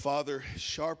Father,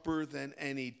 sharper than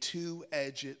any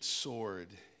two-edged sword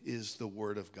is the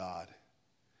word of God,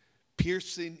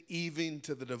 piercing even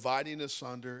to the dividing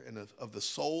asunder and of the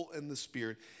soul and the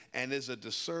spirit, and is a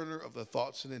discerner of the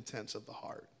thoughts and intents of the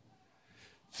heart.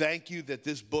 Thank you that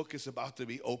this book is about to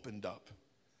be opened up.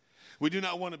 We do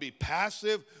not want to be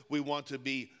passive. We want to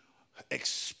be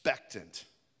expectant.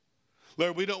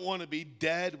 Lord, we don't want to be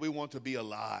dead. We want to be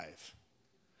alive.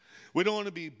 We don't want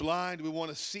to be blind. We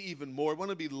want to see even more. We want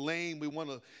to be lame. We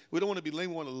don't want to be lame.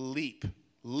 We want to leap.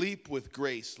 Leap with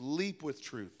grace. Leap with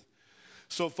truth.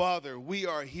 So, Father, we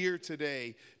are here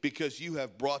today because you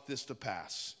have brought this to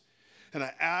pass. And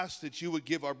I ask that you would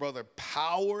give our brother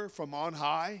power from on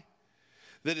high,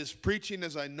 that is preaching,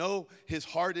 as I know his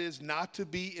heart is, not to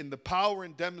be in the power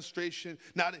and demonstration,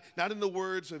 not in the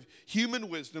words of human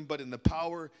wisdom, but in the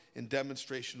power and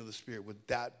demonstration of the Spirit. Would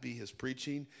that be his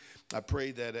preaching? I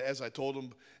pray that, as I told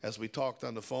him, as we talked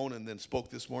on the phone and then spoke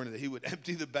this morning, that he would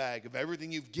empty the bag of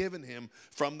everything you've given him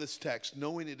from this text,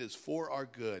 knowing it is for our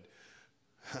good,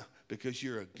 because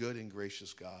you're a good and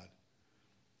gracious God,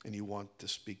 and you want to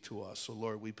speak to us. So,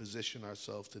 Lord, we position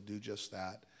ourselves to do just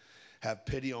that. Have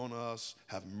pity on us.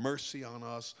 Have mercy on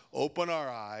us. Open our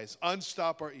eyes.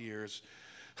 Unstop our ears.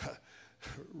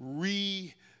 Re-soften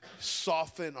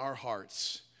our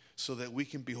hearts so that we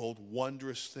can behold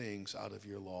wondrous things out of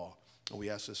your law. And we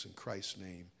ask this in Christ's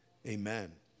name.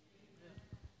 Amen.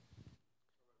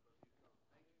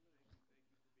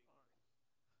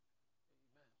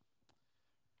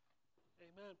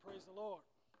 Amen. Praise the Lord.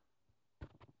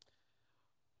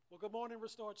 Well, good morning,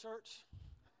 Restore Church.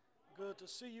 Good to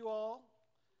see you all.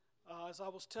 As I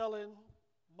was telling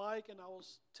Mike and I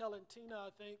was telling Tina, I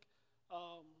think,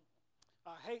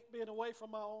 I hate being away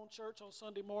from my own church on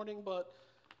Sunday morning, but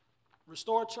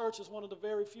Restore Church is one of the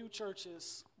very few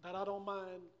churches that I don't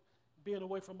mind being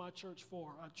away from my church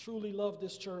for. I truly love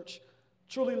this church,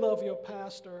 truly love your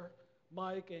pastor,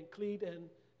 Mike and Cleet, and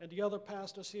the other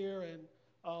pastors here, and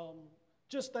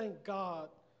just thank God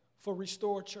for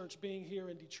Restore Church being here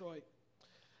in Detroit.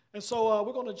 And so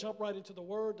we're going to jump right into the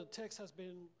word. The text has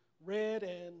been read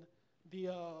and the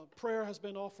prayer has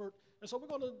been offered. And so we're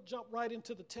going to jump right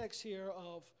into the text here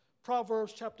of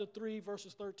Proverbs chapter 3,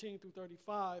 verses 13 through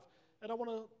 35. And I want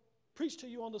to preach to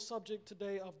you on the subject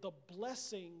today of the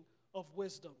blessing of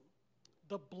wisdom.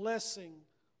 The blessing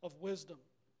of wisdom.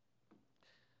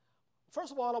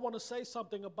 First of all, I want to say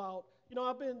something about,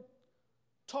 I've been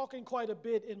talking quite a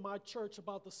bit in my church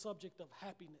about the subject of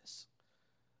happiness.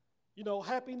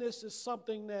 Happiness is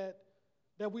something that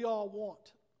we all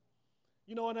want.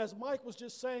 And as Mike was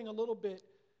just saying a little bit,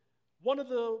 one of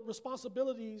the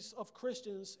responsibilities of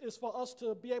Christians is for us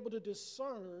to be able to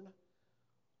discern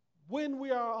when we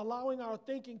are allowing our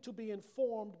thinking to be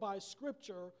informed by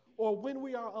Scripture or when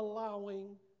we are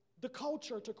allowing the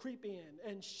culture to creep in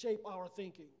and shape our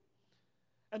thinking.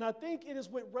 And I think it is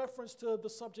with reference to the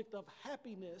subject of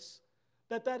happiness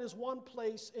that is one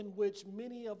place in which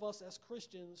many of us as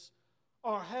Christians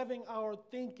are having our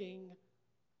thinking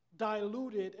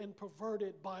diluted and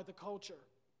perverted by the culture.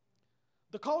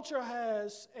 The culture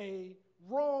has a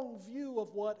wrong view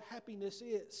of what happiness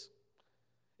is.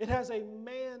 It has a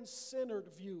man-centered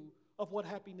view of what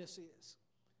happiness is.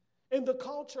 In the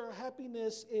culture,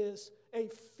 happiness is a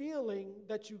feeling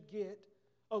that you get,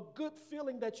 a good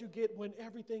feeling that you get when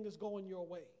everything is going your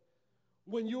way.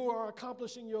 When you are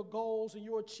accomplishing your goals and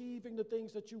you're achieving the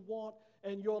things that you want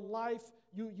and your life,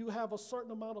 you have a certain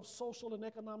amount of social and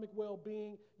economic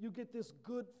well-being, you get this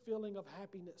good feeling of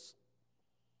happiness.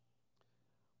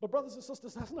 But brothers and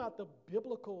sisters, that's not the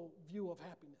biblical view of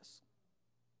happiness.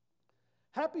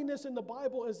 Happiness in the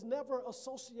Bible is never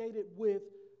associated with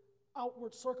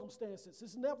outward circumstances.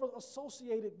 It's never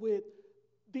associated with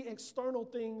the external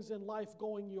things in life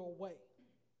going your way.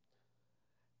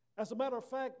 As a matter of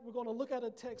fact, we're going to look at a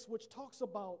text which talks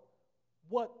about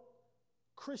what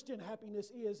Christian happiness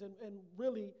is and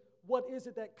really what is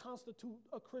it that constitutes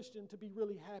a Christian to be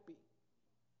really happy.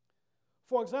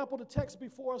 For example, the text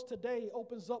before us today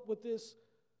opens up with this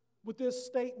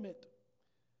statement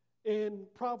in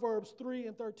Proverbs 3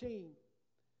 and 13.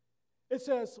 It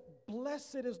says,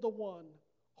 "Blessed is the one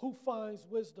who finds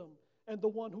wisdom and the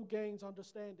one who gains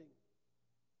understanding."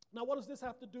 Now, what does this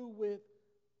have to do with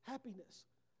happiness?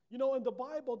 In the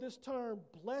Bible, this term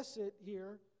blessed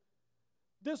here,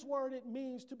 this word, it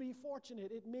means to be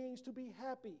fortunate. It means to be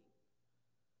happy.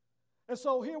 And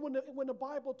so here when the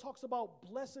Bible talks about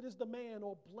blessed is the man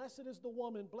or blessed is the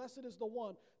woman, blessed is the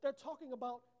one, they're talking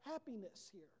about happiness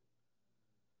here.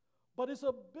 But it's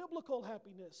a biblical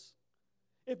happiness.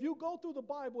 If you go through the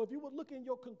Bible, if you would look in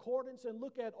your concordance and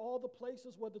look at all the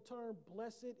places where the term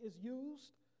blessed is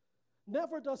used,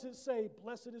 Never does it say,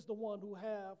 blessed is the one who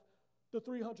have the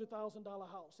 $300,000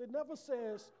 house. It never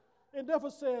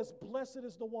says, blessed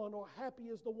is the one or happy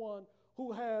is the one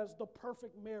who has the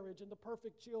perfect marriage and the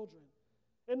perfect children.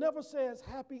 It never says,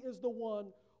 happy is the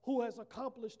one who has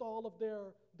accomplished all of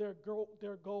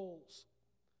their goals.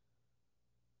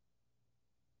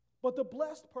 But the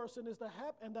blessed person is the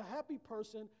happy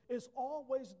person is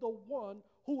always the one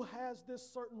who has this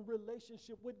certain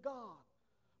relationship with God.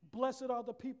 Blessed are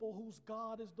the people whose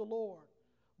God is the Lord.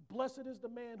 Blessed is the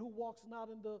man who walks not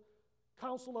in the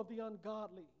counsel of the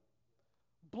ungodly.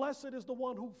 Blessed is the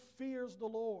one who fears the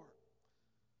Lord.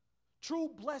 True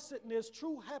blessedness,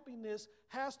 true happiness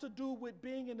has to do with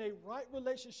being in a right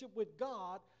relationship with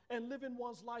God and living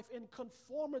one's life in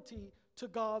conformity to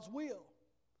God's will.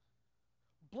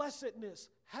 Blessedness,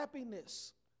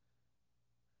 happiness.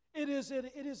 It is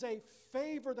a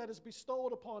favor that is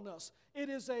bestowed upon us. It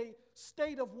is a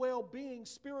state of well-being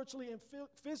spiritually and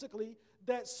physically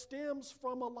that stems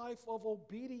from a life of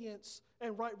obedience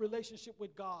and right relationship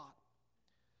with God.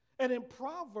 And in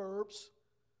Proverbs,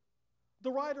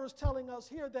 the writer is telling us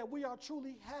here that we are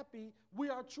truly happy, we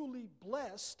are truly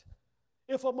blessed,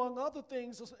 if among other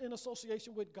things in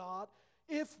association with God,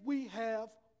 if we have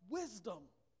wisdom.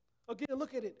 Again,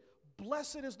 look at it.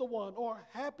 Blessed is the one, or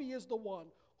happy is the one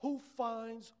who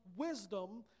finds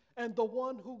wisdom and the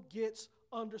one who gets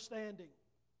understanding.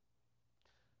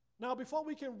 Now, before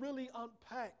we can really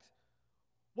unpack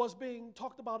what's being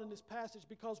talked about in this passage,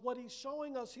 because what he's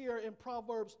showing us here in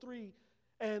Proverbs 3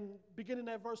 and beginning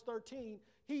at verse 13,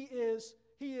 he is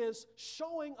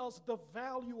showing us the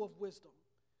value of wisdom.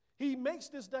 He makes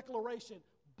this declaration,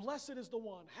 blessed is the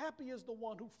one, happy is the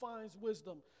one who finds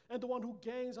wisdom and the one who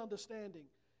gains understanding.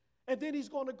 And then he's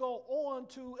going to go on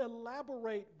to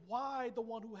elaborate why the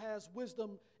one who has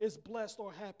wisdom is blessed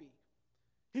or happy.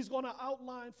 He's going to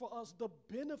outline for us the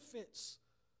benefits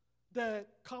that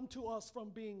come to us from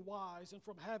being wise and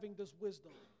from having this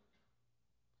wisdom.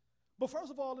 But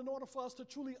first of all, in order for us to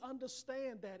truly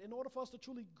understand that, in order for us to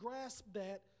truly grasp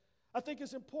that, I think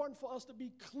it's important for us to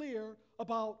be clear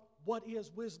about what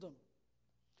is wisdom.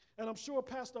 And I'm sure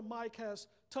Pastor Mike has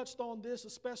touched on this,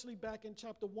 especially back in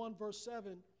chapter 1, verse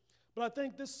 7. But I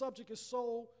think this subject is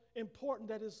so important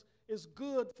that it's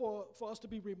good for us to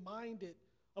be reminded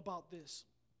about this.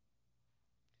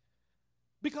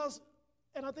 Because,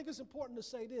 and I think it's important to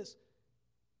say this,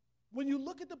 when you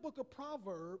look at the book of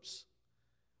Proverbs,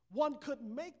 one could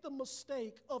make the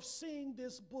mistake of seeing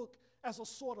this book as a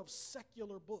sort of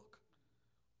secular book.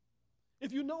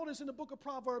 If you notice in the book of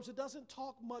Proverbs, it doesn't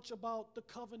talk much about the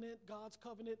covenant, God's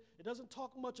covenant. It doesn't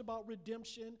talk much about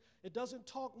redemption. It doesn't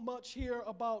talk much here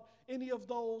about any of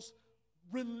those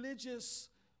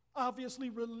obviously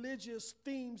religious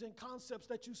themes and concepts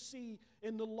that you see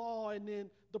in the law and in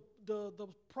the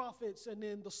prophets and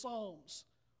in the Psalms.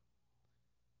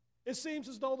 It seems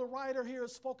as though the writer here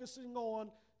is focusing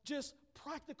on just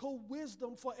practical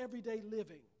wisdom for everyday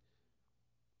living.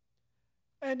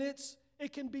 And it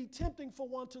can be tempting for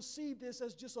one to see this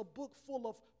as just a book full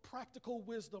of practical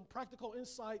wisdom, practical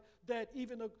insight that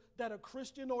that a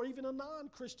Christian or even a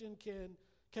non-Christian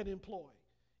can employ.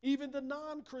 Even the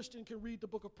non-Christian can read the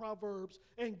book of Proverbs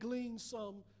and glean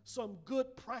some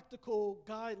good practical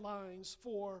guidelines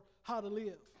for how to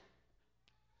live.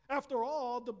 After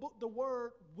all, the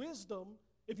word wisdom,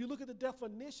 if you look at the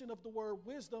definition of the word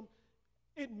wisdom,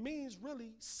 it means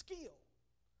really skill.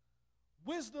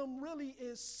 Wisdom really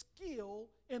is skill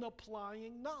in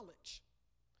applying knowledge.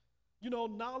 You know,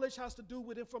 knowledge has to do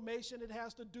with information. It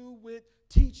has to do with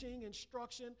teaching,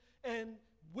 instruction, and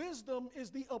wisdom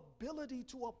is the ability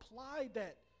to apply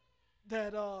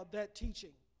that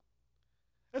teaching.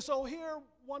 And so here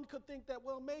one could think that,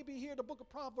 well, maybe here the book of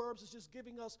Proverbs is just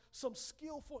giving us some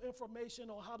skillful information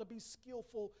on how to be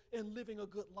skillful in living a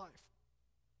good life.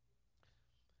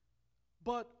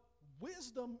 But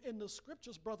wisdom in the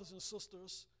scriptures, brothers and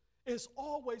sisters, is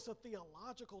always a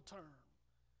theological term.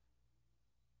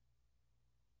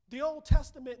 The Old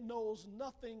Testament knows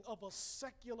nothing of a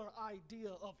secular idea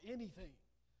of anything.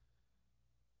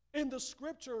 In the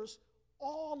scriptures,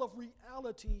 all of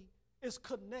reality is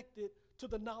connected to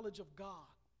the knowledge of God.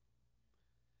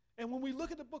 And when we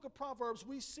look at the book of Proverbs,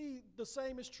 we see the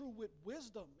same is true with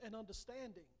wisdom and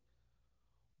understanding.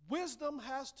 Wisdom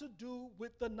has to do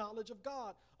with the knowledge of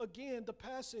God. Again, the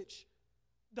passage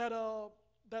that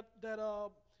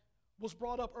was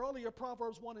brought up earlier,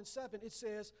 Proverbs 1 and 7, it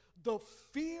says, "The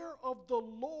fear of the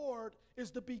Lord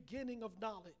is the beginning of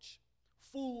knowledge.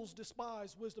 Fools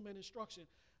despise wisdom and instruction."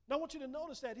 Now I want you to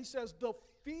notice that. He says, the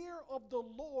fear of the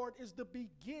Lord is the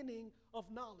beginning of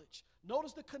knowledge.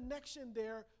 Notice the connection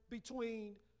there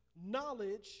between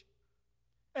knowledge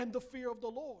and the fear of the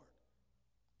Lord.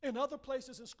 In other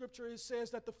places in Scripture, it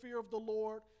says that the fear of the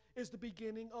Lord is the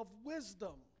beginning of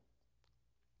wisdom.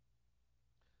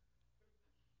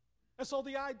 And so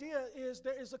the idea is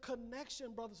there is a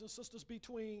connection, brothers and sisters,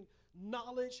 between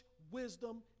knowledge,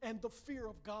 wisdom, and the fear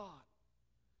of God.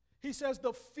 He says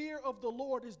the fear of the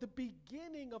Lord is the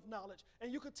beginning of knowledge.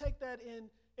 And you could take that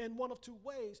in one of two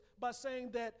ways. By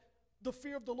saying that the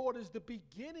fear of the Lord is the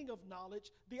beginning of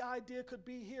knowledge, the idea could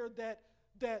be here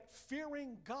that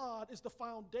fearing God is the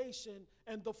foundation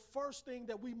and the first thing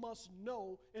that we must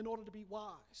know in order to be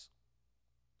wise.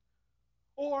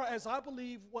 Or, as I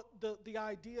believe what the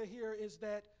idea here is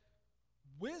that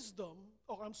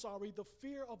the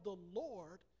fear of the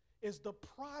Lord is the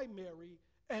primary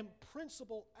and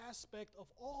principal aspect of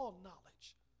all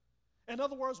knowledge. In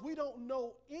other words, we don't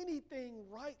know anything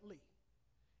rightly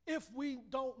if we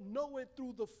don't know it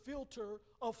through the filter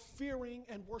of fearing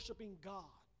and worshiping God.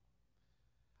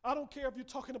 I don't care if you're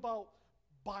talking about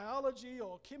biology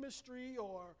or chemistry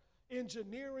or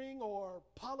engineering or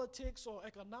politics or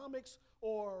economics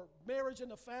or marriage in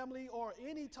the family or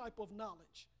any type of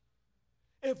knowledge.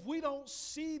 If we don't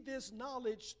see this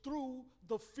knowledge through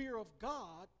the fear of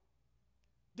God,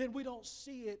 then we don't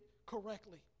see it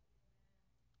correctly.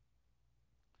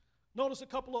 Notice a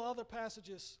couple of other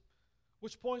passages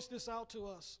which points this out to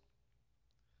us.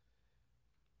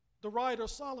 The writer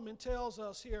Solomon tells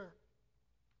us here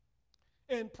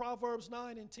in Proverbs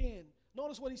 9 and 10.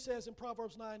 Notice what he says in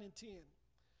Proverbs 9 and 10.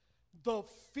 The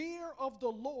fear of the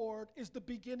Lord is the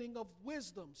beginning of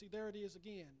wisdom. See, there it is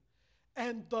again.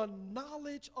 And the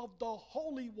knowledge of the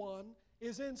Holy One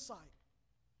is insight.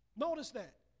 Notice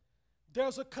that.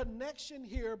 There's a connection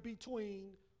here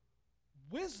between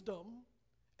wisdom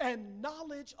and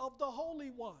knowledge of the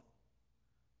Holy One.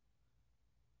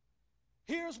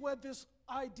 Here's where this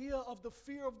idea of the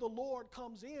fear of the Lord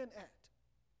comes in at.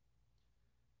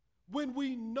 When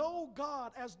we know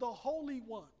God as the Holy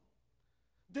One,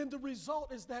 then the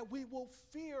result is that we will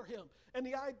fear him. And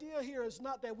the idea here is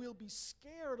not that we'll be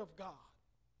scared of God,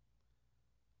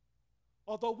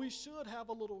 although we should have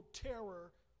a little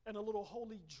terror and a little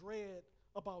holy dread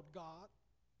about God.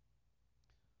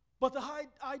 But the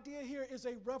idea here is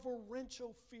a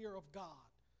reverential fear of God.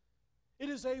 It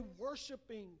is a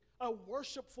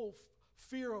worshipful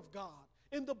fear of God.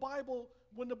 In the Bible,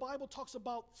 when the Bible talks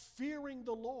about fearing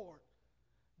the Lord,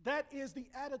 that is the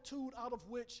attitude out of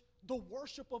which the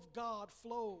worship of God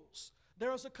flows.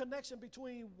 There is a connection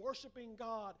between worshiping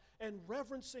God and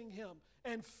reverencing him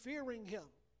and fearing him.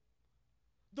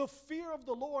 The fear of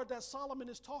the Lord that Solomon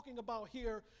is talking about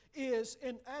here is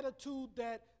an attitude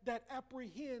that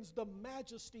apprehends the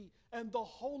majesty and the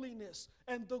holiness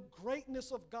and the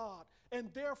greatness of God.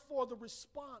 And therefore the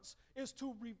response is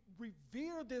to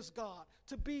revere this God,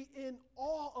 to be in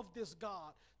awe of this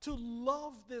God, to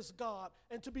love this God,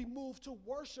 and to be moved to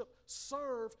worship,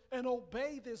 serve, and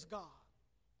obey this God.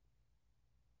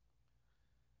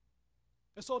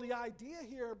 And so the idea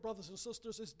here, brothers and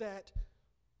sisters, is that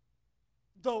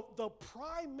the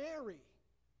primary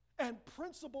and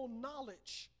principal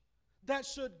knowledge that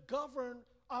should govern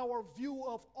our view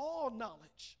of all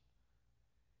knowledge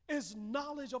is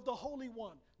knowledge of the Holy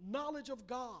One, knowledge of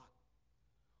God.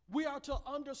 We are to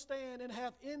understand and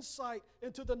have insight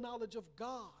into the knowledge of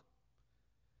God.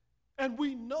 And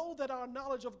we know that our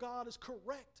knowledge of God is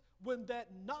correct when that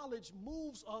knowledge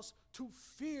moves us to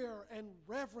fear and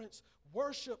reverence,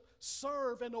 worship,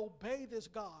 serve, and obey this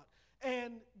God.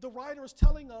 And the writer is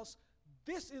telling us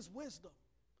this is wisdom.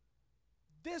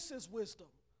 This is wisdom.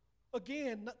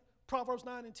 Again, Proverbs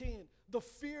 9 and 10. The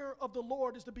fear of the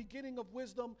Lord is the beginning of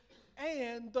wisdom,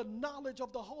 and the knowledge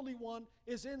of the Holy One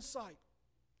is insight.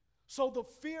 So the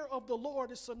fear of the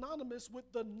Lord is synonymous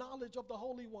with the knowledge of the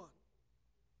Holy One.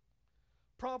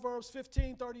 Proverbs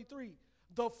 15:33.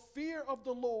 The fear of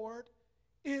the Lord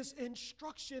is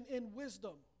instruction in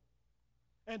wisdom,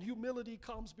 and humility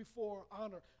comes before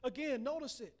honor. Again,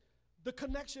 notice it. The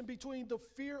connection between the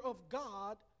fear of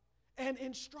God and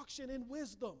instruction in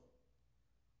wisdom.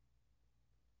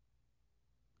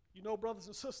 You know, brothers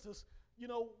and sisters,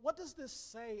 what does this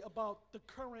say about the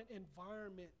current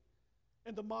environment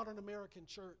in the modern American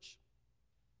church,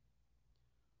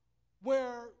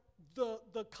 where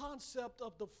the concept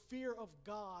of the fear of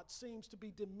God seems to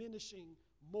be diminishing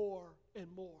more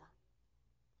and more?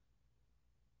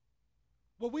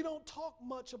 Well, we don't talk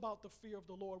much about the fear of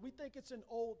the Lord. We think it's an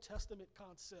Old Testament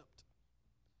concept.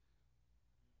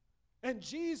 And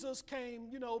Jesus came,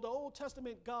 the Old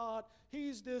Testament God,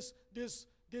 he's this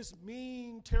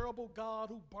mean, terrible God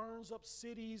who burns up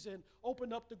cities and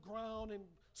opened up the ground and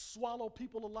swallow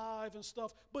people alive and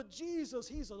stuff. But Jesus,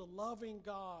 he's a loving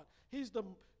God. He's the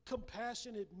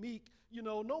compassionate, meek,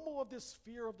 no more of this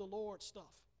fear of the Lord stuff.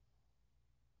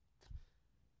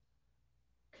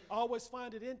 I always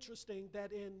find it interesting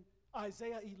that in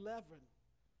Isaiah 11,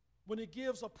 when it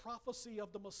gives a prophecy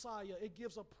of the Messiah, it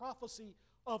gives a prophecy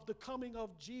of the coming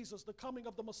of Jesus, the coming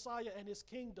of the Messiah and his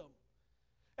kingdom.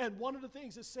 And one of the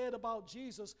things it said about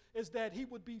Jesus is that he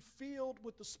would be filled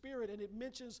with the Spirit, and it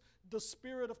mentions the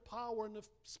spirit of power and the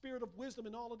spirit of wisdom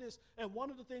and all of this. And one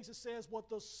of the things it says, what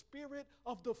the spirit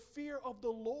of the fear of the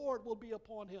Lord will be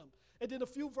upon him. And then a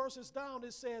few verses down,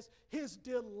 it says, his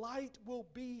delight will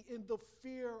be in the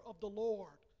fear of the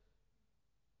Lord.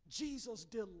 Jesus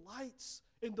delights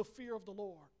in the fear of the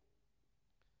Lord.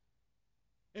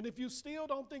 And if you still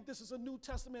don't think this is a New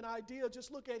Testament idea,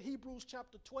 just look at Hebrews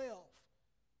chapter 12.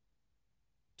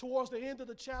 Towards the end of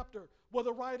the chapter, where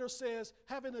the writer says,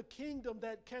 having a kingdom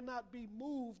that cannot be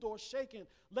moved or shaken,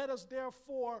 let us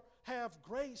therefore have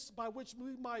grace by which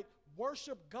we might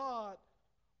worship God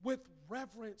with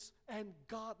reverence and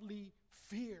godly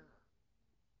fear.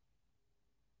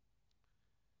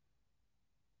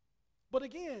 But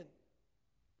again,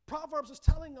 Proverbs is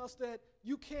telling us that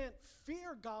you can't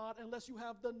fear God unless you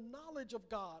have the knowledge of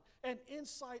God and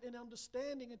insight and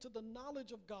understanding into the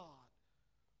knowledge of God.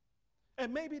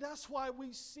 And maybe that's why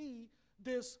we see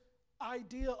this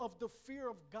idea of the fear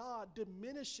of God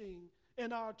diminishing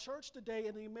in our church today,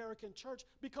 in the American church,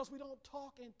 because we don't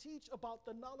talk and teach about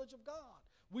the knowledge of God.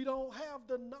 We don't have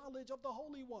the knowledge of the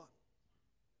Holy One.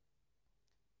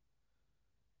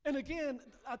 And again,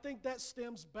 I think that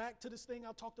stems back to this thing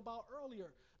I talked about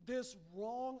earlier, this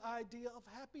wrong idea of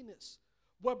happiness,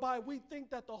 whereby we think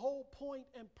that the whole point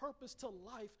and purpose to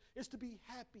life is to be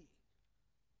happy,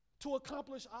 to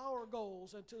accomplish our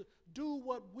goals and to do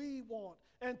what we want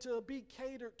and to be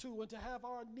catered to and to have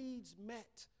our needs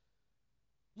met.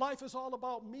 Life is all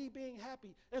about me being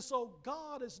happy. And so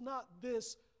God is not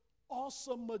this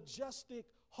awesome, majestic,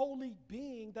 holy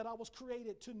being that I was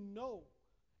created to know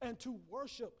and to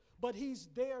worship, but he's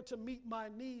there to meet my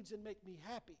needs and make me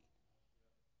happy.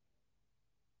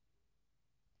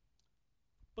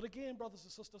 But again, brothers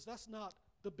and sisters, that's not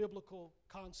the biblical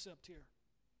concept here.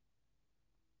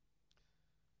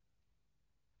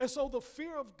 And so the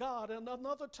fear of God, and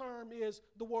another term is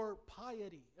the word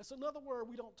piety. It's another word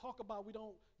we don't talk about, we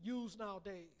don't use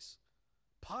nowadays.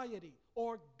 Piety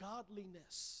or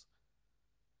godliness.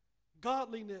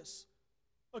 Godliness,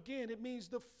 again, it means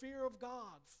the fear of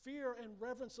God, fear and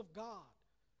reverence of God.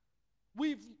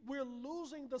 We're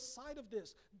losing the sight of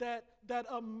this, that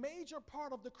a major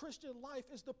part of the Christian life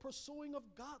is the pursuing of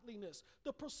godliness,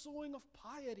 the pursuing of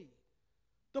piety,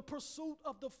 the pursuit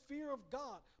of the fear of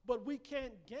God. But we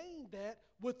can't gain that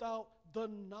without the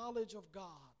knowledge of God.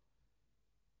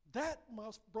 That, my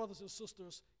brothers and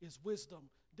sisters, is wisdom.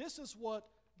 This is what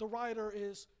the writer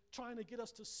is trying to get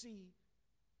us to see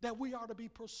that we are to be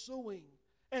pursuing.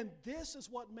 And this is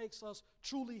what makes us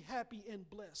truly happy and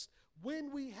blessed.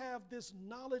 When we have this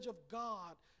knowledge of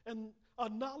God and a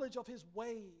knowledge of his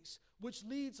ways, which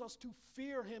leads us to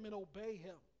fear him and obey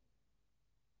him,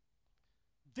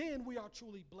 then we are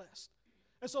truly blessed.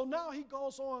 And so now he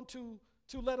goes on to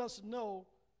let us know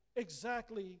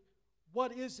exactly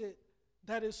what is it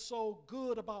that is so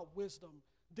good about wisdom,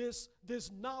 this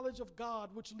knowledge of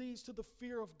God which leads to the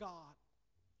fear of God.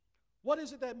 What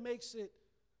is it that makes it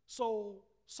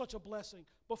such a blessing?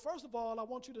 But first of all, I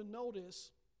want you to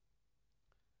notice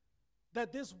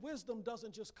that this wisdom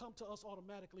doesn't just come to us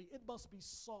automatically. It must be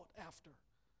sought after.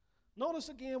 Notice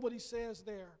again what he says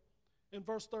there in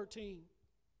verse 13.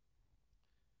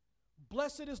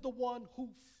 Blessed is the one who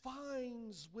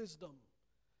finds wisdom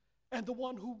and the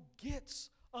one who gets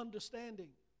understanding.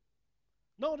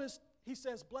 Notice he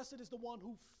says, blessed is the one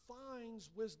who finds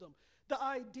wisdom. The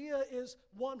idea is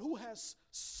one who has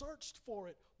searched for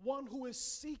it, one who is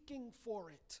seeking for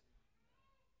it.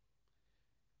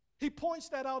 He points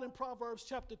that out in Proverbs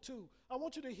chapter 2. I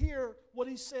want you to hear what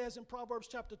he says in Proverbs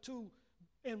chapter 2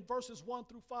 in verses 1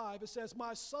 through 5. It says,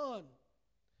 my son,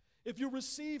 if you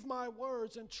receive my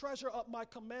words and treasure up my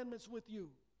commandments with you,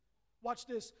 watch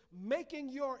this,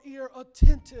 making your ear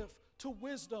attentive to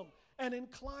wisdom and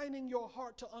inclining your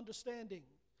heart to understanding.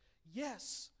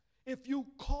 Yes, if you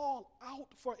call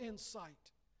out for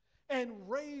insight and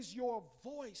raise your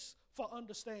voice for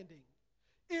understanding,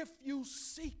 if you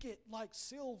seek it like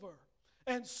silver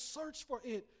and search for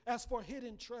it as for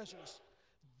hidden treasures,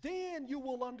 then you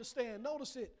will understand,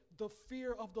 notice it, the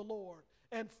fear of the Lord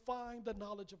and find the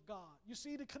knowledge of God. You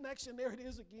see the connection? There it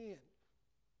is again.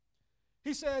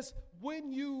 He says,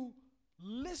 when you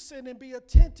listen and be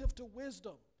attentive to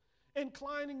wisdom,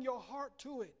 inclining your heart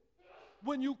to it,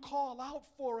 when you call out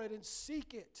for it and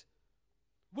seek it,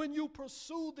 when you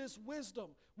pursue this wisdom,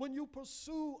 when you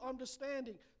pursue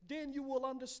understanding, then you will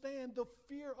understand the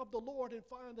fear of the Lord and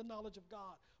find the knowledge of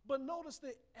God. But notice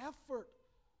the effort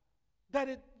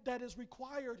that is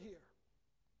required here.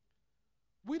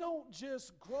 We don't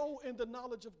just grow in the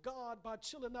knowledge of God by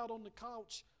chilling out on the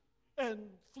couch and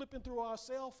flipping through our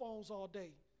cell phones all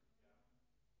day.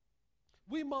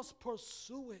 We must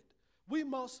pursue it. We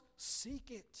must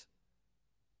seek it.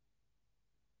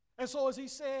 And so as he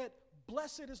said,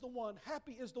 blessed is the one,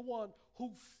 happy is the one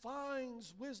who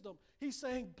finds wisdom. He's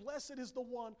saying blessed is the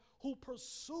one who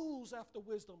pursues after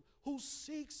wisdom, who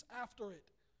seeks after it.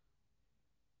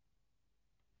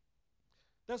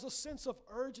 There's a sense of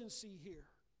urgency here.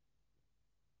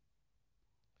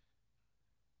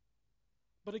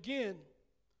 But again,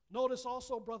 notice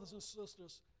also, brothers and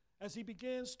sisters, as he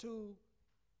begins to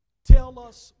tell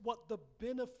us what the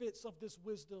benefits of this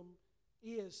wisdom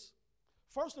is.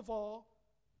 First of all,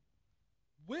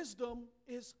 wisdom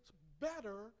is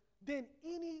better than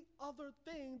any other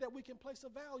thing that we can place a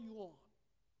value on.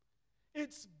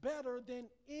 It's better than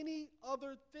any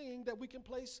other thing that we can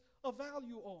place a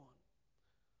value on.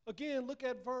 Again, look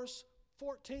at verse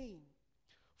 14.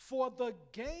 For the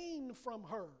gain from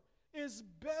her is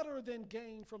better than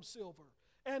gain from silver,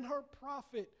 and her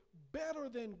profit better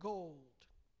than gold.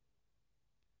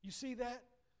 You see that?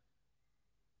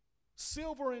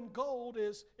 Silver and gold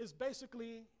is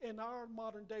basically, in our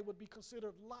modern day, would be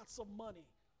considered lots of money,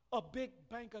 a big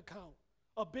bank account,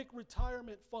 a big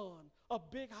retirement fund, a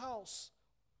big house,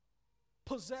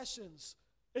 possessions,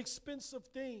 expensive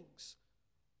things.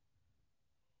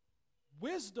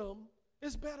 Wisdom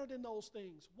is better than those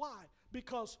things. Why?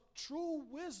 Because true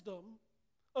wisdom,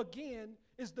 again,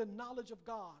 is the knowledge of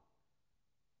God.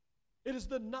 It is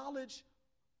the knowledge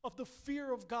of the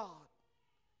fear of God.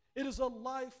 It is a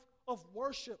life of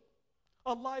worship,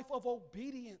 a life of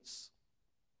obedience.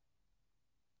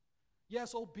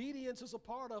 Yes, obedience is a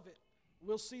part of it.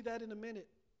 We'll see that in a minute.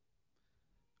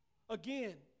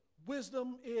 Again,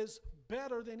 wisdom is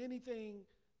better than anything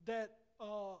that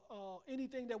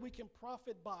we can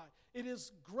profit by. It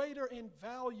is greater in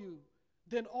value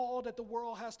than all that the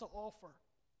world has to offer.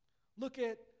 Look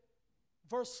at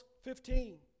verse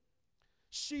 15.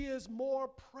 She is more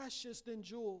precious than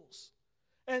jewels,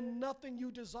 and nothing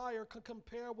you desire can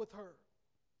compare with her.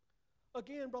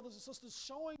 Again, brothers and sisters,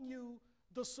 showing you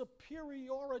the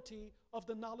superiority of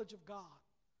the knowledge of God.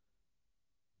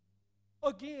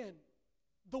 Again,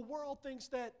 the world thinks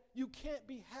that you can't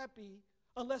be happy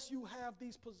unless you have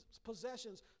these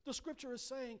possessions. The scripture is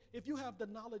saying if you have the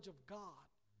knowledge of God,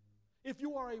 if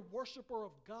you are a worshiper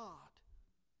of God,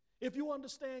 if you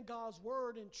understand God's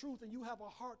word in truth and you have a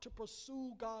heart to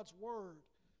pursue God's word,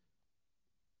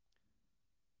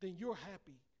 then you're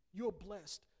happy, you're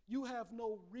blessed. You have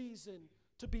no reason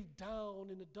to be down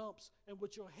in the dumps and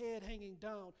with your head hanging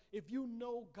down. If you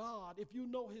know God, if you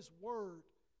know his word,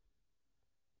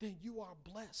 then you are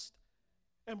blessed.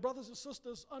 And brothers and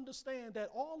sisters, understand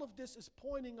that all of this is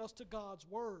pointing us to God's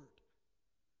word.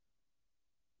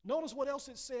 Notice what else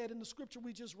it said in the scripture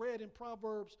we just read in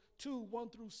Proverbs 2, 1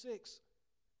 through 6.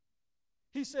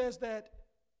 He says that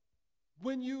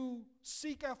when you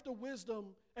seek after wisdom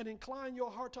and incline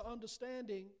your heart to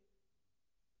understanding,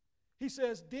 he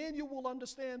says, then you will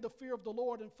understand the fear of the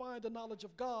Lord and find the knowledge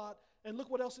of God. And look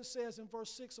what else it says in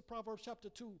verse 6 of Proverbs chapter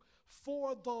 2.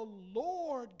 For the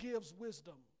Lord gives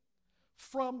wisdom.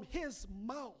 From his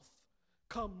mouth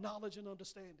come knowledge and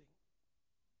understanding.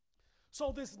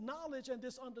 So this knowledge and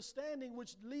this understanding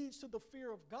which leads to the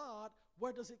fear of God,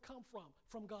 where does it come from?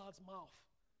 From God's mouth,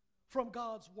 from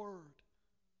God's word.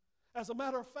 As a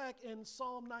matter of fact, in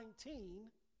Psalm 19,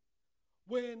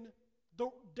 when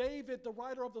David, the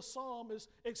writer of the psalm, is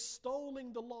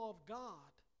extolling the law of God,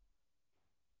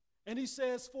 and he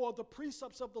says, for the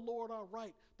precepts of the Lord are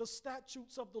right, the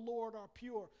statutes of the Lord are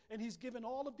pure. And he's given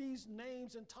all of these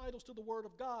names and titles to the word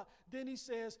of God. Then he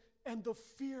says, and the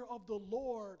fear of the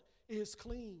Lord is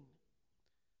clean.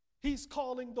 He's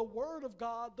calling the word of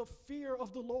God the fear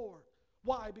of the Lord.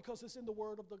 Why? Because it's in the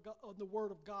word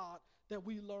of God that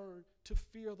we learn to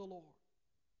fear the Lord.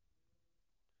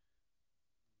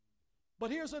 But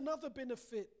here's another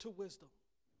benefit to wisdom.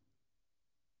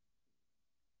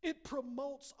 It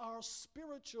promotes our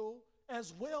spiritual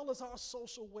as well as our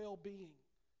social well-being.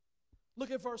 Look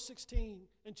at verse 16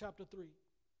 in chapter 3.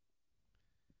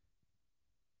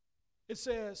 It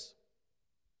says,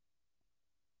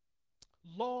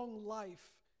 long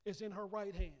life is in her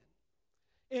right hand.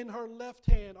 In her left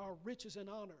hand are riches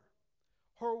and honor.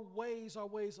 Her ways are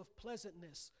ways of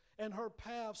pleasantness, and her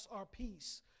paths are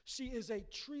peace. She is a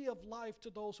tree of life to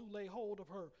those who lay hold of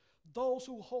her. Those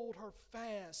who hold her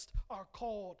fast are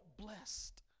called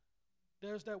blessed.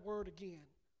 There's that word again.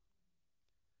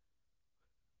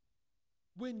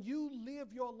 When you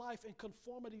live your life in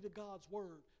conformity to God's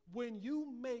word, when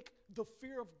you make the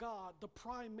fear of God the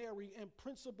primary and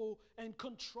principal and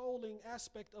controlling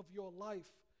aspect of your life,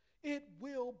 it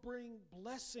will bring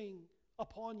blessing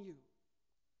upon you.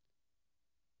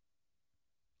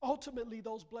 Ultimately,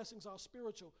 those blessings are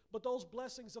spiritual, but those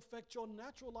blessings affect your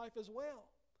natural life as well.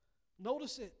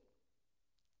 Notice it.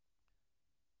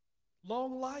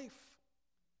 Long life,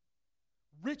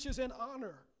 riches and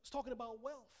honor. It's talking about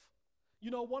wealth. You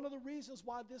know, one of the reasons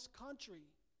why this country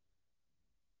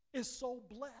is so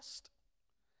blessed,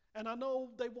 and I know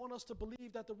they want us to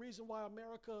believe that the reason why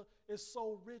America is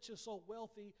so rich and so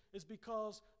wealthy is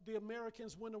because the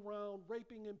Americans went around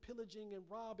raping and pillaging and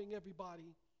robbing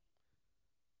everybody.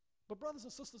 But brothers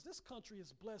and sisters, this country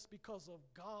is blessed because of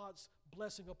God's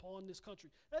blessing upon this country.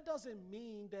 That doesn't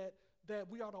mean that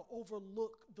we ought to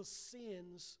overlook the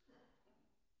sins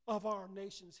of our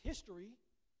nation's history.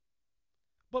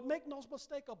 But make no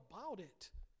mistake about it.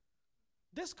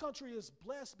 This country is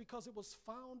blessed because it was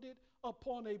founded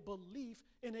upon a belief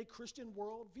in a Christian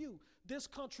worldview. This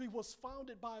country was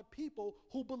founded by people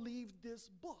who believed this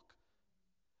book,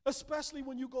 especially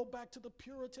when you go back to the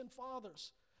Puritan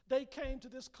fathers. They came to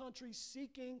this country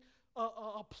seeking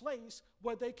a place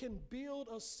where they can build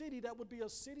a city that would be a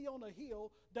city on a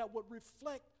hill that would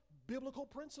reflect biblical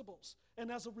principles.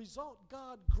 And as a result,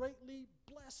 God greatly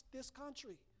blessed this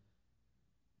country.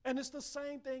 And it's the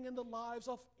same thing in the lives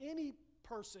of any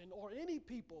person or any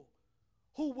people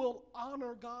who will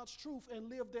honor God's truth and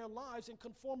live their lives in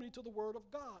conformity to the word of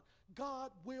God.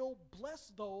 God will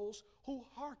bless those who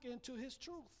hearken to his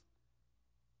truth.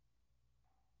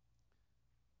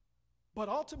 But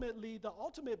ultimately, the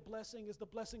ultimate blessing is the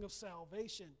blessing of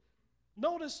salvation.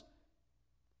 Notice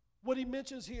what he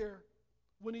mentions here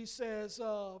when he says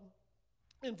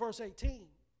in verse 18,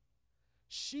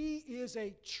 she is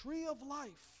a tree of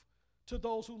life to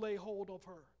those who lay hold of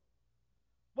her.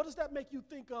 What does that make you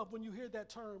think of when you hear that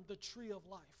term, the tree of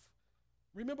life?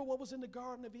 Remember what was in the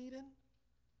Garden of Eden?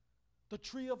 The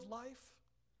tree of life.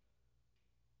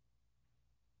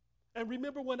 And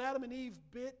remember when Adam and Eve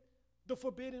bit the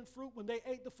forbidden fruit, when they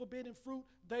ate the forbidden fruit,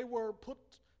 they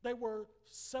were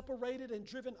separated and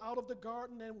driven out of the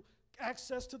garden, and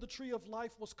access to the tree of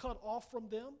life was cut off from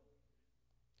them.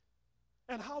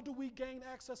 And how do we gain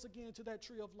access again to that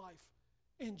tree of life?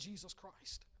 In Jesus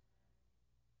Christ.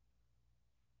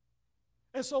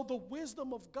 And so the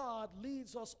wisdom of God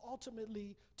leads us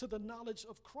ultimately to the knowledge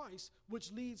of Christ,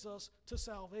 which leads us to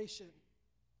salvation.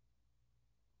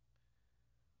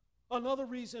 Another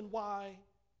reason why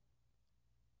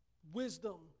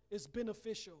wisdom is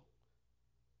beneficial.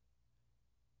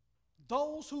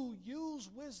 Those who use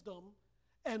wisdom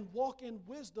and walk in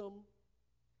wisdom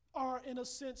are, in a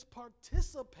sense,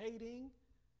 participating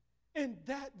in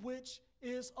that which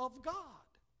is of God.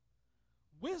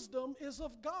 Wisdom is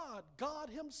of God. God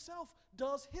himself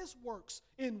does his works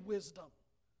in wisdom.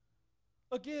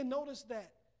 Again, notice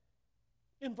that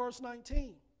in verse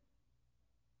 19.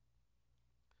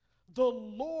 The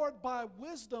Lord by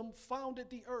wisdom founded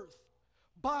the earth.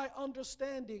 By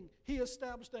understanding, he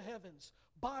established the heavens.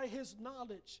 By his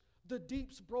knowledge, the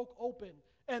deeps broke open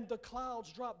and the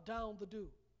clouds dropped down the dew.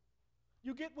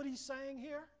 You get what he's saying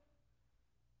here?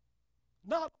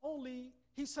 Not only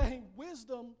he's saying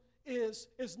wisdom is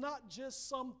not just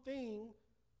something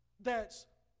that's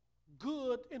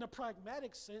good in a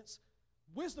pragmatic sense.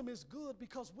 Wisdom is good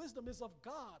because wisdom is of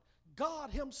God.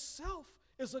 God himself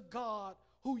is a God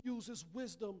who uses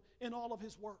wisdom in all of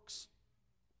his works.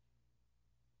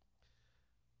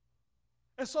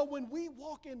 And so when we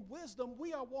walk in wisdom,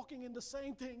 we are walking in the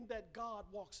same thing that God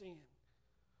walks in.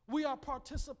 We are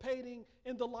participating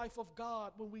in the life of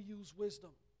God when we use wisdom.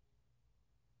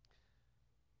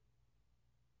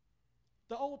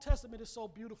 The Old Testament is so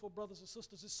beautiful, brothers and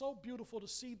sisters. It's so beautiful to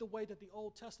see the way that the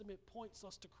Old Testament points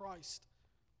us to Christ.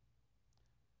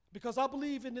 Because I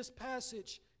believe in this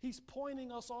passage, he's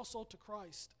pointing us also to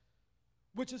Christ,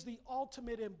 which is the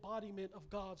ultimate embodiment of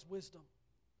God's wisdom.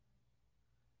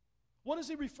 What is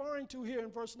he referring to here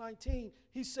in verse 19?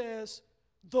 He says,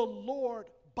 the Lord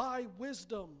by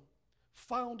wisdom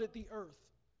founded the earth.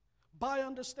 By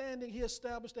understanding, he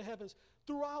established the heavens.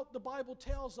 Throughout, the Bible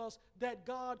tells us that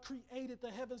God created the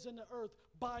heavens and the earth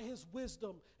by his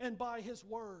wisdom and by his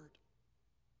word.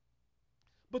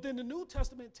 But then the New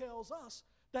Testament tells us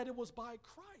that it was by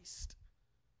Christ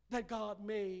that God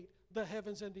made the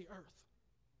heavens and the earth.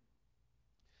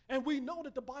 And we know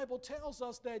that the Bible tells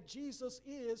us that Jesus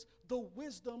is the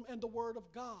wisdom and the word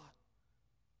of God.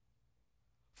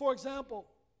 For example,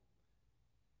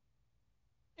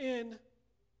 in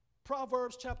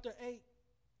Proverbs chapter 8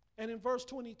 and in verse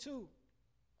 22,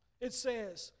 it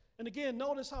says, and again,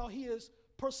 notice how he is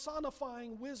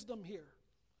personifying wisdom here.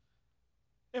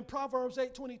 In Proverbs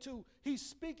 8:22, he's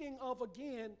speaking of,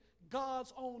 again,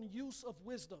 God's own use of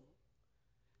wisdom.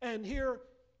 And here,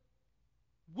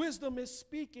 wisdom is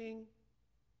speaking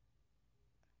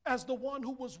as the one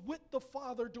who was with the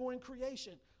Father during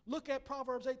creation. Look at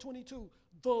Proverbs 8:22.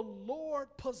 The Lord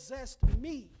possessed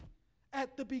me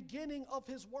at the beginning of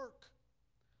his work,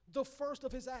 the first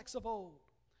of his acts of old.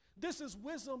 This is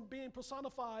wisdom being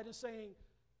personified and saying,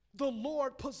 the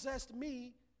Lord possessed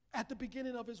me at the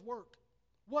beginning of his work.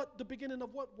 What? The beginning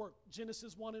of what work?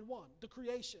 Genesis 1:1, the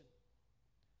creation.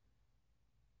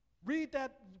 Read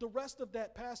that, the rest of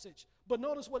that passage. But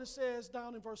notice what it says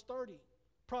down in verse 30,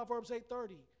 Proverbs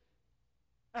 8:30.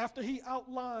 After he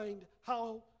outlined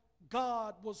how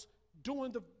God was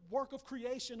doing the work of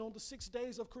creation on the 6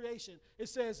 days of creation, it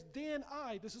says, then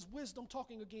I, this is wisdom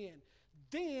talking again,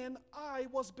 then I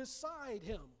was beside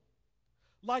him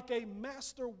like a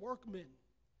master workman,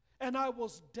 and I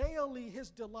was daily his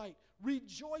delight,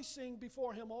 rejoicing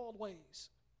before him always.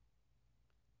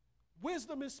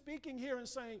 Wisdom is speaking here and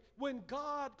saying, when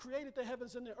God created the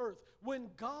heavens and the earth,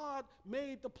 when God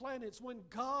made the planets, when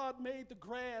God made the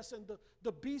grass and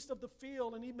the beast of the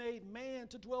field, and he made man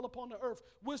to dwell upon the earth,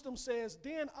 wisdom says,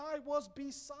 then I was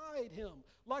beside him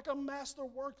like a master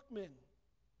workman.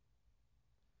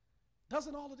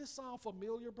 Doesn't all of this sound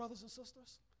familiar, brothers and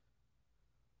sisters?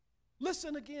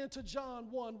 Listen again to John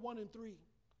 1:1-3,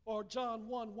 or John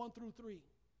 1:1-3.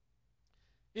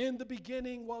 In the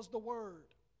beginning was the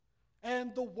Word,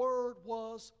 and the Word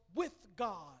was with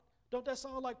God. Don't that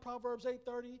sound like Proverbs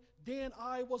 8:30? Then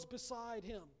I was beside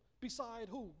him. Beside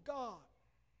who? God.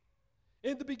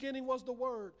 In the beginning was the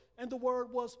Word, and the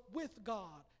Word was with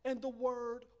God, and the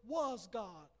Word was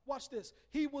God. Watch this.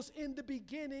 He was in the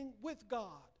beginning with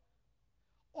God.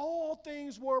 All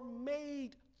things were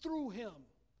made through him,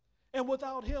 and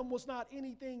without him was not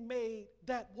anything made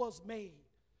that was made.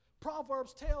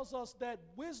 Proverbs tells us that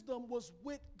wisdom was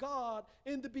with God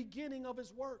in the beginning of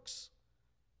his works.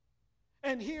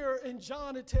 And here in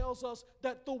John it tells us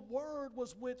that the Word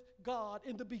was with God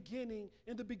in the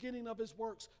beginning of his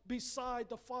works, beside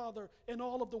the Father in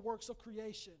all of the works of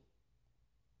creation.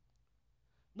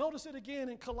 Notice it again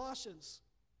in Colossians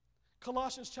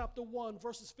chapter 1,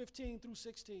 verses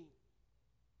 15-16.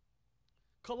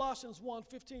 Colossians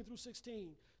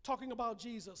 1:15-16, talking about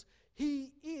Jesus.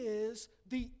 He is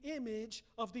the image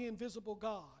of the invisible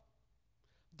God,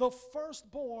 the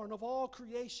firstborn of all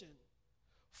creation.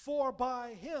 For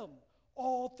by him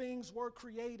all things were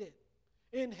created,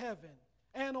 in heaven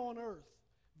and on earth,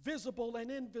 visible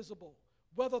and invisible,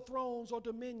 whether thrones or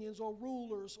dominions or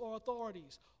rulers or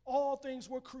authorities. All things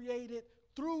were created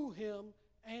through him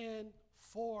and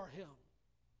for him.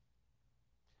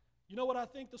 You know what I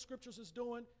think the scriptures is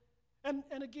doing? And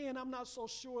again, I'm not so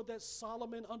sure that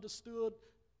Solomon understood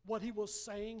what he was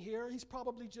saying here. He's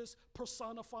probably just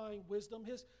personifying wisdom.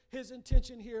 His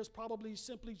intention here is probably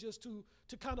simply just to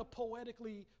kind of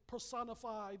poetically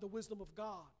personify the wisdom of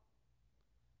God.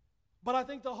 But I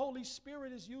think the Holy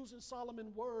Spirit is using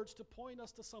Solomon's words to point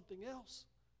us to something else,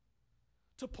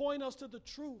 to point us to the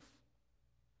truth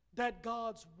that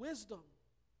God's wisdom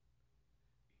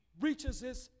reaches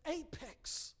its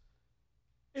apex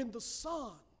in the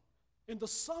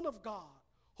Son of God,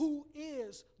 who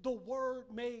is the Word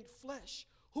made flesh,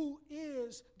 who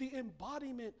is the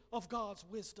embodiment of God's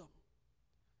wisdom.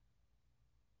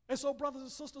 And so, brothers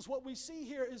and sisters, what we see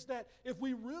here is that if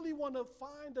we really want to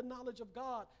find the knowledge of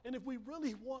God, and if we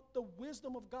really want the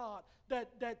wisdom of God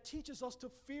that teaches us to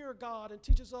fear God and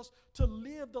teaches us to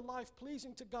live the life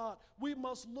pleasing to God, we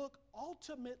must look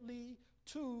ultimately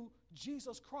to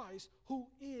Jesus Christ, who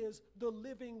is the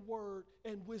living Word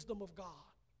and wisdom of God.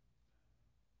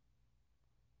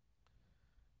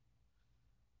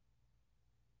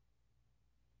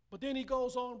 But then he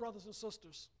goes on, brothers and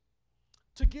sisters,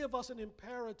 to give us an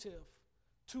imperative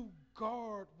to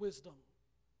guard wisdom.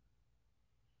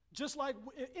 Just like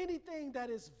anything that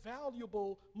is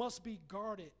valuable must be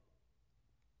guarded.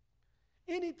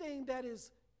 Anything that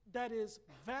is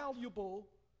valuable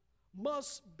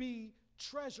must be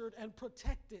treasured and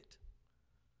protected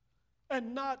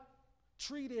and not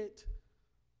treated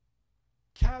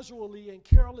casually and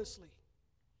carelessly.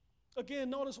 Again,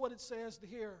 notice what it says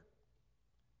here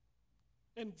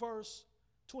in verse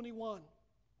 21,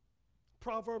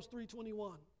 Proverbs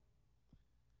 3:21.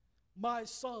 My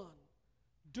son,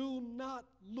 Do not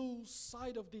lose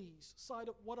sight of these. Sight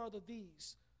of what are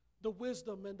these? The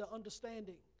wisdom and the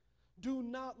understanding. Do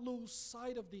not lose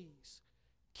sight of these.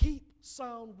 Keep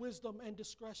sound wisdom and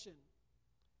discretion.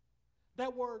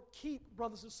 That word keep,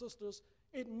 brothers and sisters,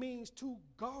 it means to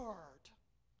guard.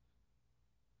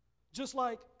 Just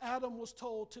like Adam was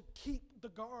told to keep the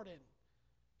garden.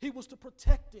 He was to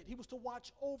protect it. He was to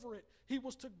watch over it. He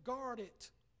was to guard it.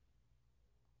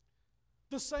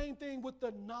 The same thing with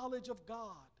the knowledge of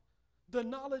God, the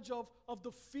knowledge of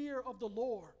the fear of the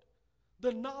Lord,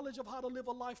 the knowledge of how to live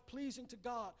a life pleasing to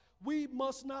God. We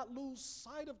must not lose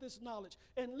sight of this knowledge.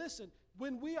 And listen,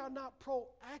 when we are not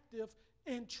proactive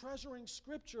in treasuring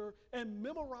Scripture and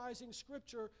memorizing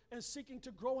Scripture and seeking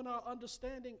to grow in our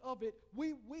understanding of it,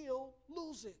 we will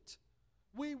lose it.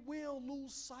 We will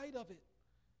lose sight of it.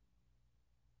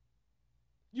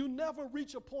 You never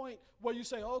reach a point where you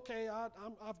say, okay,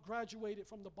 I've graduated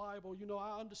from the Bible. You know,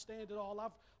 I understand it all.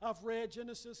 I've read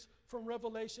Genesis from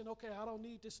Revelation. Okay, I don't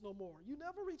need this no more. You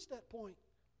never reach that point.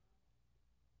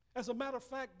 As a matter of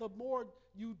fact, the more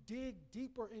you dig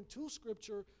deeper into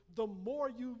Scripture, the more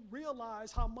you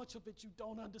realize how much of it you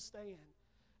don't understand.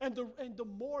 And the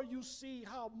more you see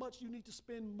how much you need to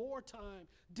spend more time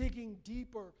digging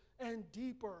deeper and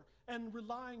deeper and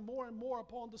relying more and more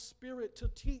upon the Spirit to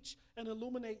teach and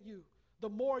illuminate you, the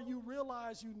more you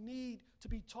realize you need to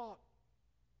be taught.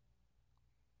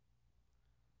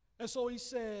 And so he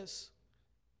says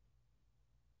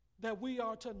that we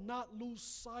are to not lose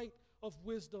sight of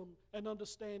wisdom and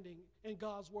understanding in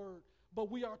God's word, but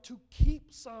we are to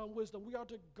keep sound wisdom. We are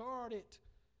to guard it.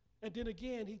 And then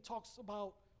again, he talks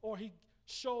about, or he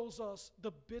shows us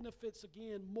the benefits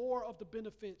again, more of the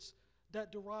benefits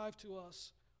that derive to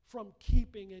us from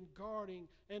keeping and guarding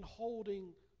and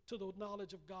holding to the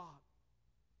knowledge of God.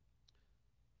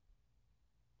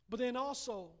 But then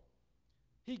also,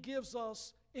 he gives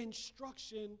us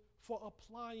instruction for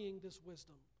applying this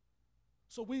wisdom.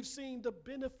 So we've seen the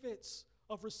benefits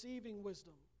of receiving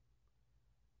wisdom.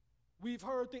 We've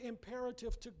heard the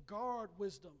imperative to guard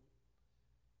wisdom.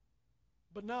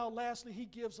 But now, lastly, he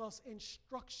gives us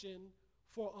instruction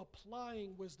for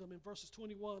applying wisdom in verses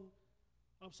 27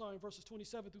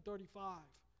 through 35.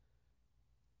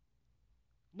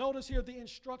 Notice here the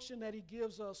instruction that he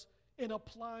gives us in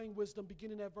applying wisdom,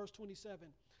 beginning at verse 27.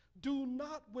 Do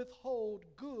not withhold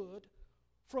good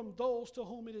from those to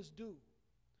whom it is due,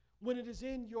 when it is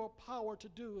in your power to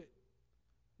do it.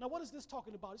 Now, what is this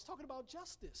talking about? It's talking about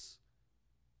justice.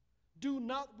 Do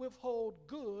not withhold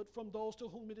good from those to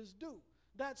whom it is due.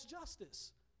 That's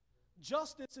justice.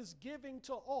 Justice is giving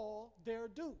to all their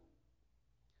due.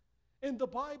 In the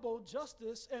Bible,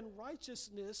 justice and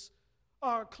righteousness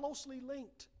are closely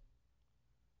linked.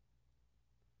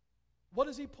 What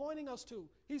is he pointing us to?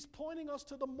 He's pointing us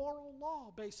to the moral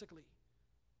law, basically.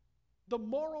 The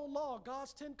moral law,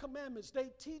 God's 10 Commandments, they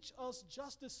teach us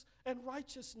justice and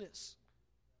righteousness.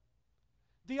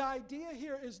 The idea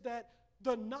here is that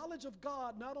the knowledge of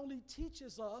God not only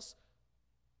teaches us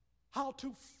how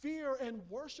to fear and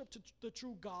worship the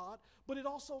true God, but it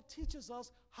also teaches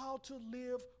us how to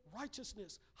live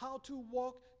righteousness, how to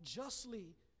walk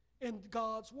justly in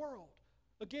God's world.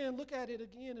 Again, look at it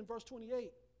again in verse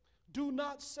 28. Do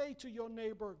not say to your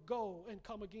neighbor, go and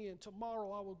come again.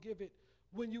 Tomorrow I will give it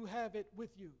when you have it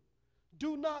with you.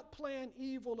 Do not plan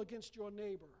evil against your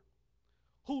neighbor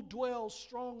who dwells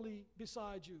strongly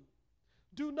beside you.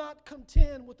 Do not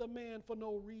contend with a man for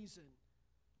no reason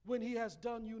when he has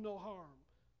done you no harm.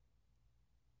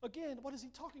 Again, what is he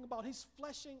talking about? He's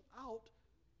fleshing out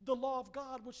the law of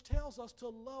God, which tells us to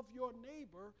love your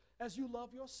neighbor as you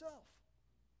love yourself.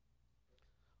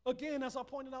 Again, as I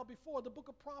pointed out before, the book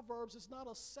of Proverbs is not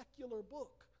a secular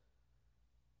book.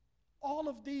 All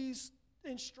of these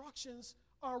instructions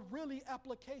are really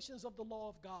applications of the law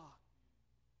of God.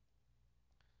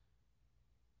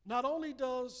 Not only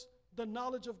does the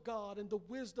knowledge of God and the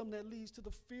wisdom that leads to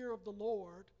the fear of the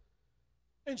Lord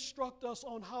instruct us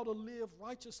on how to live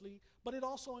righteously, but it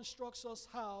also instructs us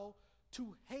how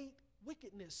to hate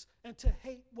wickedness and to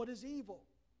hate what is evil.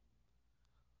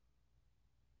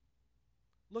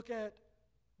 Look at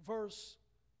verse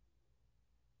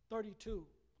 32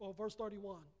 or verse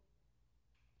 31.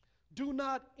 Do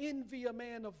not envy a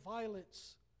man of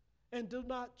violence and do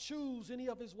not choose any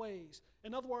of his ways.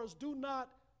 In other words, do not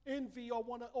envy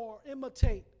or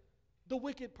imitate the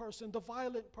wicked person, the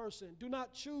violent person. Do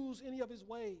not choose any of his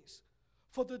ways,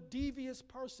 for the devious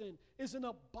person is an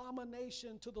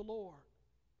abomination to the Lord.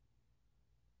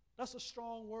 That's a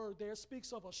strong word there. It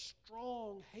speaks of a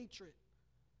strong hatred.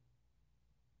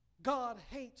 God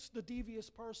hates the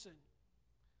devious person.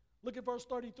 Look at verse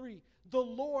 33. The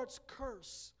Lord's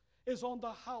curse is on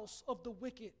the house of the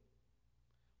wicked,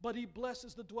 but he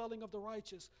blesses the dwelling of the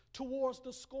righteous. Towards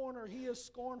the scorner he is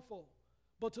scornful,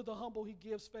 but to the humble he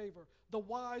gives favor. The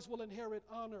wise will inherit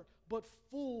honor, but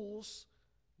fools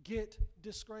get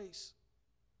disgrace.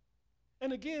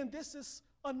 And again, this is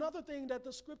another thing that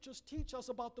the scriptures teach us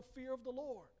about the fear of the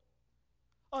Lord.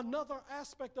 Another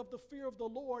aspect of the fear of the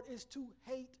Lord is to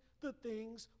hate the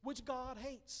things which God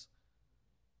hates.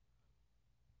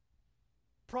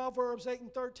 Proverbs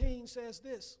 8:13 says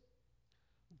this: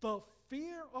 the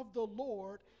fear of the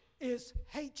Lord is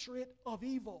hatred of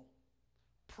evil,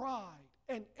 pride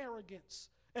and arrogance,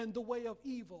 and the way of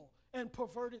evil, and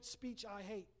perverted speech I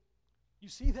hate. You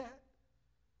see that?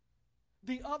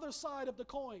 The other side of the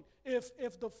coin,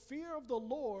 if the fear of the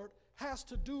Lord has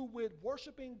to do with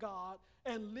worshiping God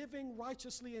and living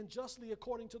righteously and justly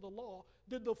according to the law,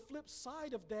 then the flip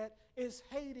side of that is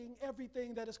hating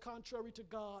everything that is contrary to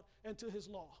God and to his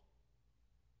law.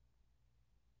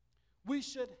 We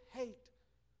should hate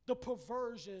the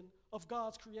perversion of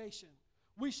God's creation.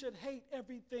 We should hate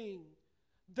everything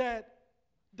that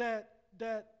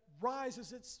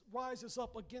rises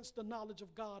up against the knowledge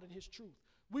of God and his truth.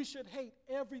 We should hate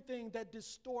everything that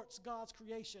distorts God's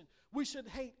creation. We should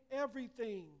hate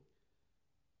everything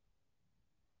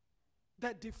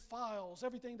that defiles,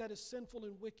 everything that is sinful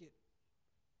and wicked.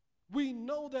 We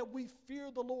know that we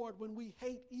fear the Lord when we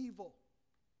hate evil.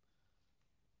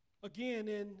 Again,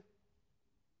 in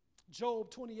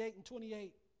Job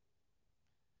 28:28,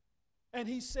 and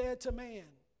he said to man,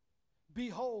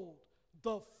 behold,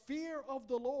 the fear of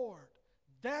the Lord,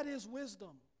 that is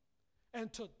wisdom,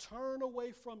 and to turn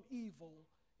away from evil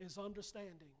is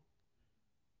understanding.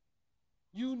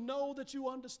 You know that you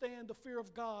understand the fear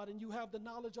of God and you have the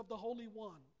knowledge of the Holy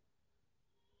One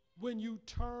when you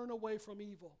turn away from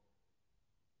evil.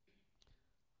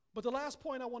 But the last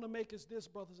point I want to make is this,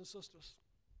 brothers and sisters.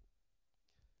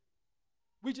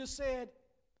 We just said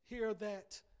here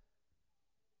that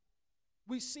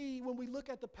we see, when we look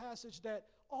at the passage, that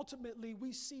ultimately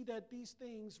we see that these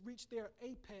things reach their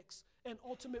apex and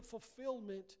ultimate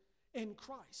fulfillment in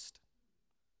Christ.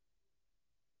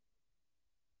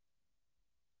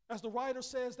 As the writer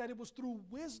says, that it was through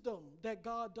wisdom that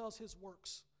God does his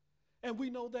works. And we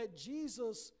know that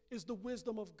Jesus is the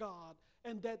wisdom of God,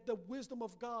 and that the wisdom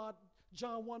of God,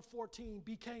 John 1:14,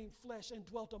 became flesh and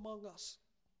dwelt among us.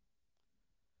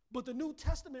 But the New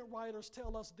Testament writers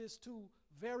tell us this too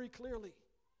very clearly.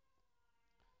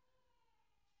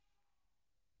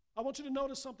 I want you to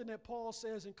notice something that Paul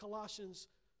says in Colossians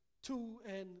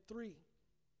 2:3.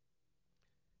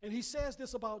 And he says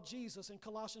this about Jesus in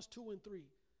Colossians 2:3.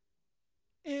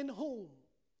 In whom,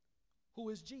 who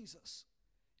is Jesus,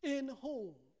 in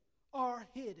whom are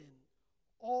hidden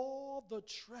all the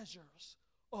treasures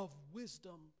of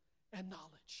wisdom and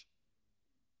knowledge.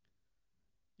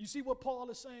 You see what Paul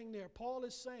is saying there? Paul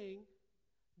is saying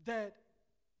that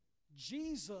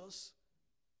Jesus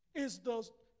is the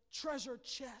treasure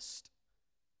chest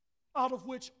out of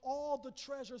which all the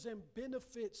treasures and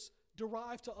benefits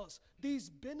derive to us. These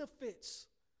benefits,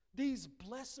 these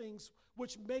blessings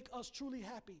which make us truly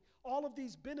happy, all of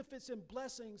these benefits and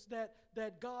blessings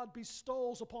that God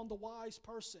bestows upon the wise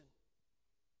person,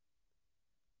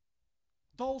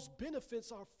 those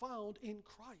benefits are found in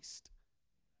Christ.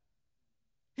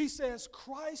 He says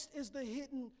Christ is the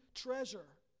hidden treasure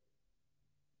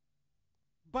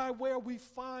by where we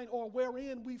find, or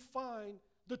wherein we find,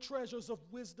 the treasures of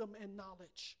wisdom and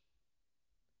knowledge.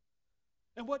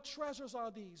 And what treasures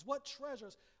are these? What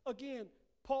treasures? Again,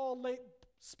 Paul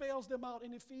spells them out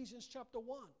in Ephesians chapter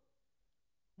 1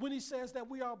 when he says that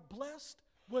we are blessed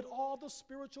with all the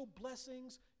spiritual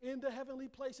blessings in the heavenly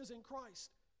places in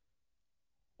Christ.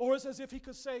 Or it's as if he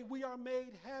could say we are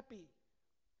made happy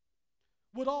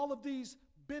with all of these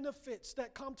benefits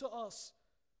that come to us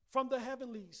from the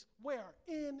heavenlies. Where?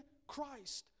 In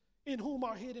Christ, in whom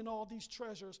are hidden all these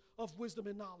treasures of wisdom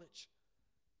and knowledge.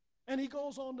 And he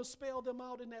goes on to spell them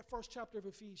out in that first chapter of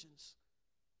Ephesians.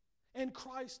 In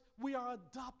Christ, we are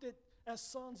adopted as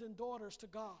sons and daughters to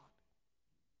God.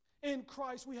 In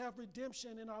Christ, we have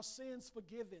redemption and our sins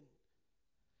forgiven.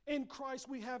 In Christ,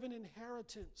 we have an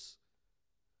inheritance.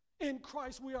 In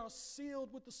Christ, we are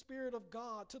sealed with the Spirit of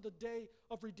God to the day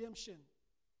of redemption.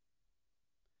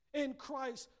 In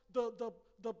Christ,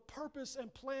 the purpose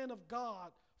and plan of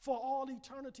God for all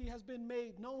eternity has been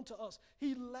made known to us.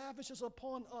 He lavishes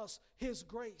upon us his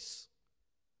grace.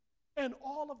 And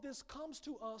all of this comes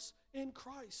to us in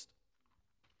Christ.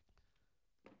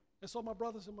 And so, my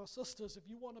brothers and my sisters, if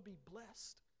you want to be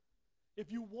blessed,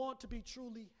 if you want to be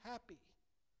truly happy,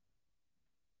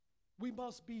 we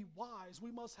must be wise.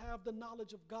 We must have the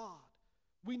knowledge of God.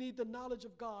 We need the knowledge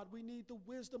of God. We need the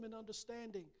wisdom and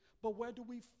understanding. But where do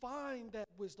we find that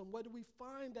wisdom? Where do we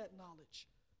find that knowledge?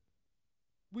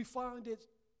 We find it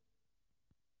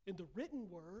in the written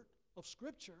word of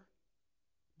Scripture,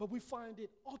 but we find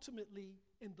it ultimately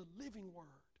in the living word,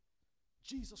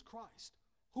 Jesus Christ,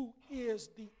 who is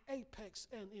the apex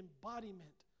and embodiment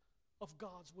of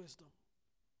God's wisdom.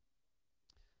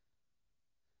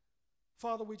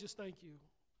 Father, we just thank you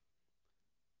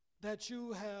that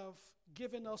you have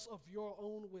given us of your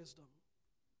own wisdom,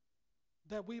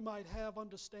 that we might have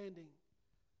understanding,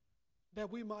 that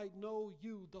we might know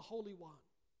you, the Holy One.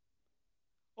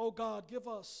 Oh God, give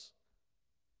us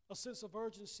a sense of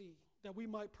urgency that we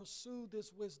might pursue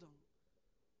this wisdom,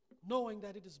 knowing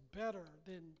that it is better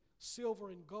than silver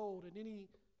and gold and any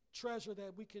treasure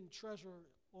that we can treasure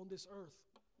on this earth.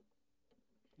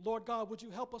 Lord God, would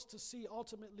you help us to see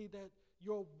ultimately that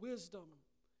your wisdom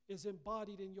is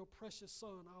embodied in your precious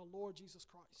Son, our Lord Jesus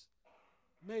Christ.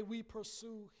 May we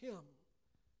pursue him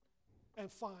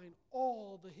and find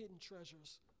all the hidden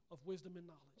treasures of wisdom and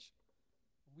knowledge.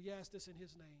 We ask this in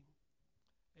his name.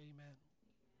 Amen.